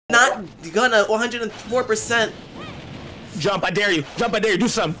Not gonna 104%. Jump, I dare you. Jump, I dare you. Do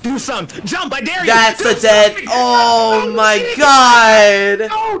something. Do something. Jump, I dare you. That's a dead. Oh my god.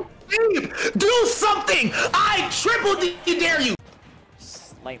 Do something. I triple dare you.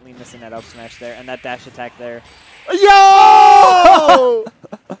 Slightly missing that up smash there and that dash attack there. Yo!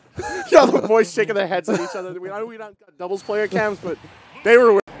 Yeah, the boys shaking their heads at each other. We don't got doubles player cams, but they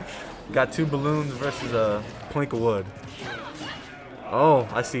were. Got 2 balloons versus a plank of wood. Oh,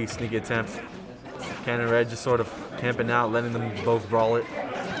 I see sneaky attempt. Cannon Red just sort of camping out, letting them both brawl it.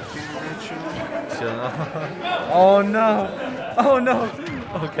 Oh no! Oh no!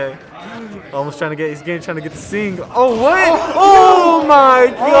 Okay. Almost trying to get. He's trying to get the sing. Oh what? Oh my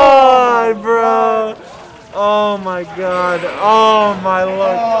god, bro! Oh my god! Oh my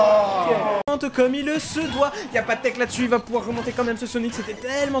lord! Comme il se doit, il n'y a pas de tech là-dessus, il va pouvoir remonter quand même ce Sonic, c'était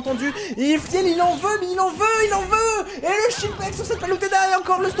tellement tendu. Et Fiel il en veut, mais il en veut. Et le shipback sur cette palutena et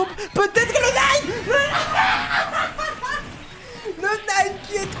encore le stomp. Peut-être que le Nine. Le Nine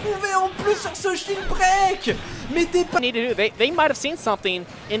qui est trouvé en plus sur ce shipbreak. Mais t'es pas. They might have seen something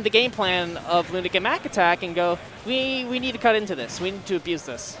in the game plan of Lunatic and Mac Attack and go, we need to cut into this, we need to abuse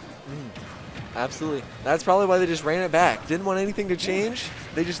this. Absolutely. That's probably why they just ran it back. Didn't want anything to change.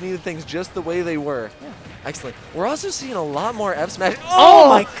 They just needed things just the way they were. Yeah. Excellent. We're also seeing a lot more F smash. Oh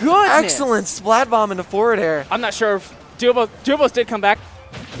my goodness! Excellent splat bomb into forward air. I'm not sure if Duobos did come back.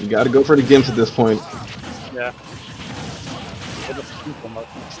 You gotta go for the gimps at this point. Yeah.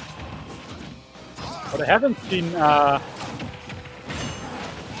 But I haven't seen.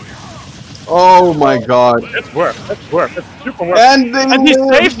 Oh my god. That's work. That's work. That's super work. And he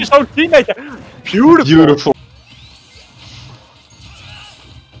saved his own teammate. Beautiful. Beautiful.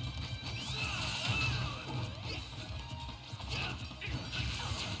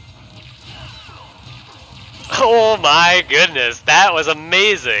 Oh my goodness, that was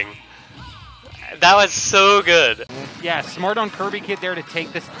amazing. That was so good. Yeah, smart on Kirby Kid there to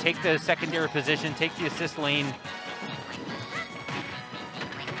take the secondary position, take the assist lane.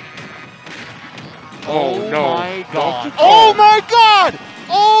 Oh no! My God! Oh my god!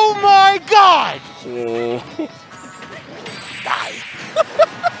 Oh my god!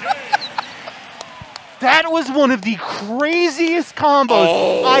 That was one of the craziest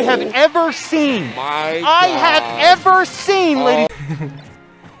combos I have ever seen. I have ever seen, ladies.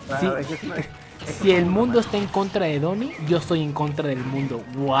 Si el mundo está en contra de Donnie, yo estoy en contra del mundo.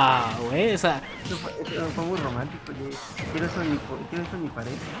 Wow, esa. Fue muy romántico. Quiero eso en mi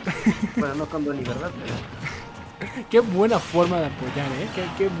pareja. Bueno, no con Donnie, ¿verdad? Qué buena forma de apoyar,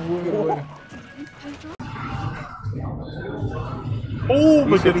 qué buena. Oh,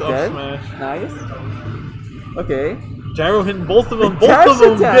 but good up smash. Nice. Okay. Gyro hitting both of them. Both of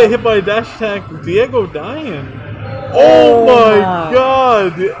them get hit by a dash attack. Diego dying. Oh my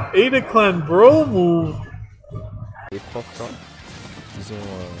god! The Ada Clan bro move. Les profs,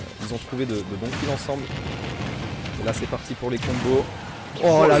 ils ont trouvé de bons kills ensemble. Et là c'est parti pour les combos.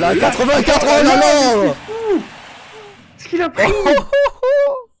 Oh là là, 84, oh là là! Ce qu'il a pris!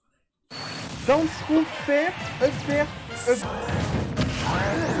 Down scroll, fair, up fair, up.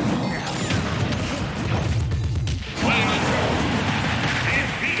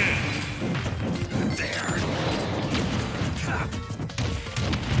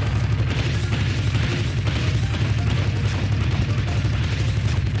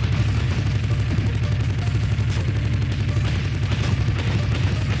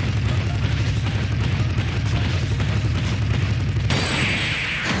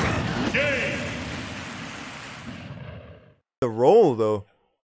 The roll though,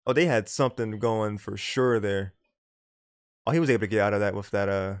 oh they had something going for sure there. Oh, he was able to get out of that with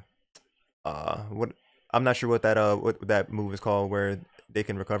that what, I'm not sure what that move is called where they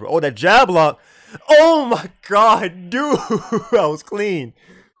can recover. Oh, that jab lock. Oh my god, dude. That was clean.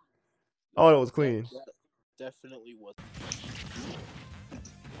 Oh, that was clean. That definitely was.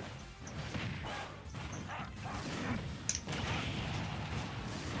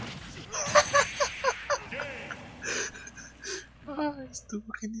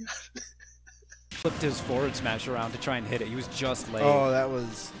 Estuvo genial. Flipped his forward smash around to try and hit it. He was just late. Oh, that would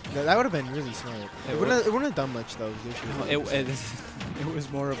have been really smart. It wouldn't have done much though. It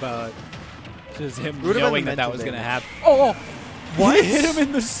was more about just him knowing knowing that was gonna happen. Oh, what? He hit him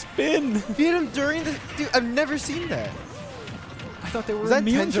in the spin. He hit him during the. Dude, I've never seen that. I thought they were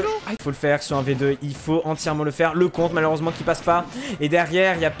intentional. Il faut le faire sur un V2, il faut entièrement le faire. Le compte malheureusement qui passe pas. Et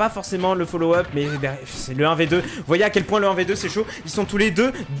derrière, il n'y a pas forcément le follow-up, mais c'est le 1v2. Vous voyez à quel point le 1v2 c'est chaud. Ils sont tous les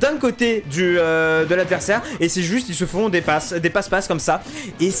deux d'un côté de l'adversaire. Et c'est juste, ils se font des passe-passe comme ça.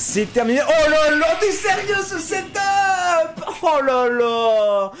 Et c'est terminé. Oh là là, t'es sérieux ce setup? Oh là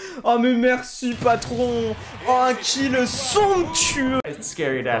là. Oh mais merci patron. Oh un kill somptueux. It's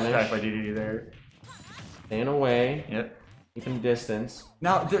scary dash attack by DDD there. Staying away. Yep. Keeping distance.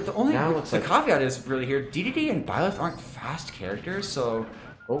 Now, the only Now it looks the like- caveat is really here, DDD and Byleth aren't fast characters, so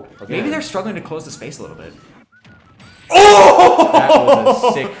okay. maybe they're struggling to close the space a little bit. Oh! That was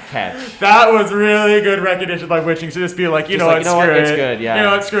a sick catch. That was really good recognition by Witching to just be like, you Just know like, what, you know what, screw it's it. good, yeah. You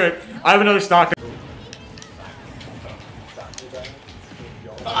know what, screw it. I have another stock.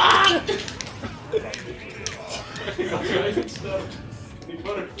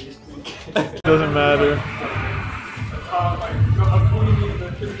 Doesn't matter.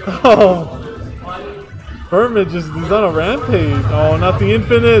 Oh. Hermit just is on a rampage. Oh, not the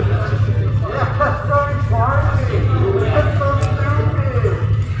infinite.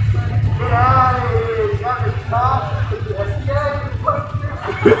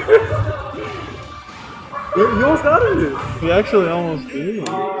 He almost got it. He actually almost did.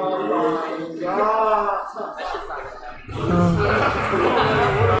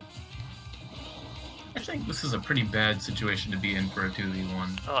 I think this is a pretty bad situation to be in for a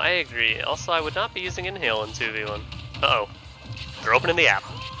 2v1. Oh, I agree. Also, I would not be using Inhale in 2v1. Uh-oh. They're opening the app.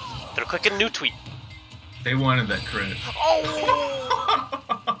 They're clicking new tweet. They wanted that crit.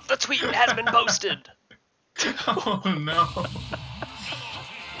 Oh! The tweet has been posted! Oh no.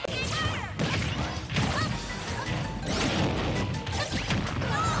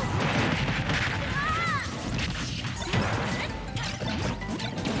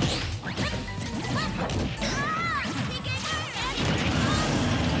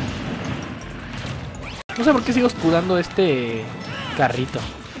 No sé por qué sigo escudando este carrito.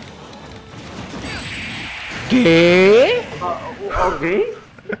 ¿Qué?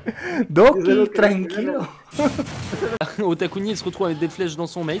 Doki, tranquilo. Otakuni il se retrouve avec des flèches dans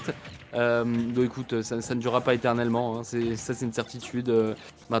son mate. Donc écoute, ça ne durera pas éternellement, hein. Ça c'est une certitude.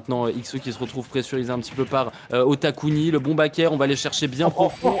 Maintenant, XE qui se retrouve pressurisé un petit peu par Otakuni, le bon backer, on va aller chercher bien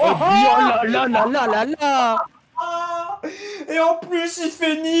profond. Oh là là là là là là. Et en plus il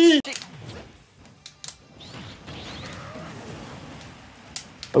fait nid.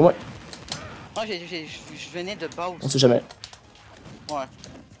 Ouais. Moi, je venais de bas aussi. On sait jamais. Ouais.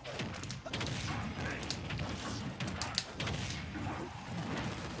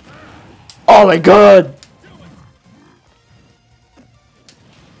 Oh my god!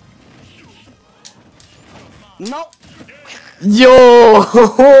 Non! Yo!